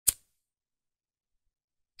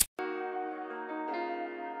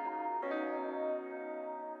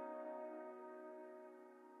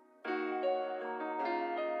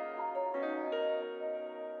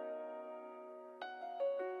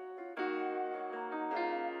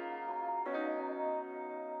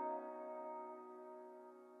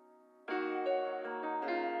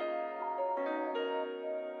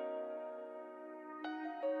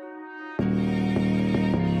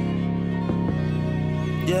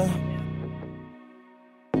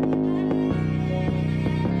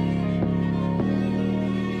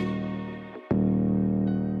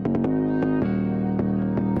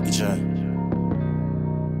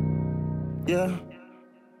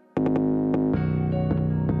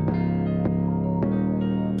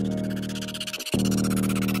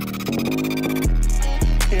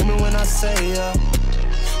say,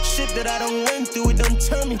 shit that I done went through, it done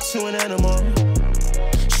turned me to an animal.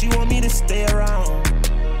 She want me to stay around.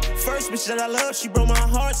 First bitch that I love, she broke my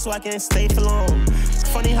heart, so I can't stay for long.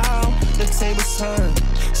 Funny how the tables turn.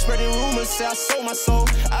 Spreading rumors, say I sold my soul.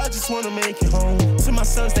 I just wanna make it home. To my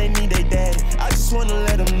sons, they need their daddy. I just wanna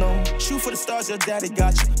let them know. Shoot for the stars, your daddy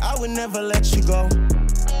got you. I would never let you go.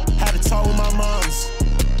 Had to talk with my moms.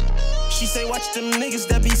 She say, watch them niggas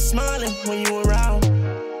that be smiling when you around.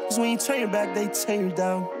 Cause when you turn your back, they tear you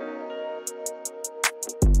down.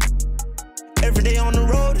 Every day on the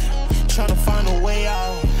road, trying to find a way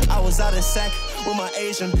out. I was out in Sac with my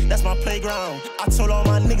Asian, that's my playground. I told all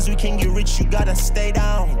my niggas we can get rich, you gotta stay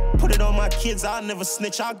down. Put it on my kids, I'll never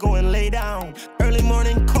snitch, I'll go and lay down. Early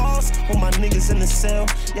morning calls with my niggas in the cell,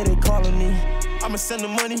 yeah, they calling me. I'ma send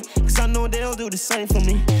them money, cause I know they'll do the same for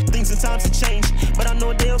me. Things and times have changed, but I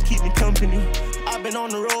know they'll keep me company. I've been on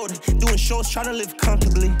the road, doing shows, trying to live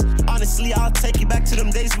comfortably. Honestly, I'll take you back to them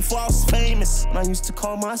days before I was famous. I used to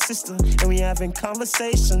call my sister, and we having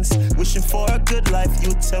conversations. Wishing for a good life, you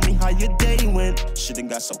would tell me how your day went. Shit done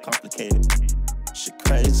got so complicated. Shit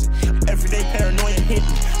crazy. Everyday paranoia hit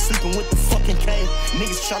me. Sleeping with the fucking K.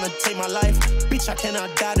 Niggas tryna take my life. Bitch, I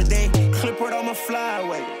cannot die today. Clipboard, I'ma fly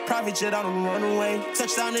away. Private jet, I don't run away.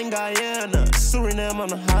 Touchdown in Guyana. Suriname on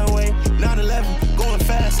the highway. 9/11, going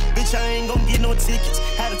fast. Bitch, I ain't gon' get no tickets.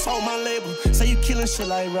 Had to talk my label. Say you killing shit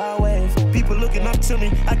like Ride Wave. People looking up to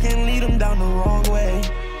me. I can't lead them down the wrong way.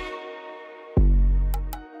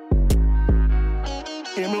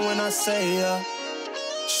 Hear me when I say,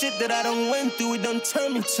 shit that I done went through, it done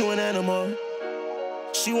turned me to an animal.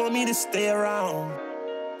 She want me to stay around.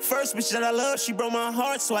 First bitch that I love, she broke my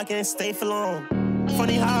heart, so I can't stay for long.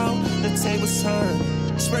 Funny how the tables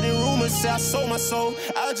turn. Spreading rumors, say I sold my soul.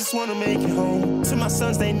 I just wanna make it home. To my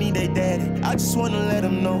sons, they need their daddy. I just wanna let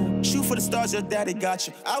them know. Shoot for the stars, your daddy got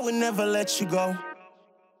you. I would never let you go.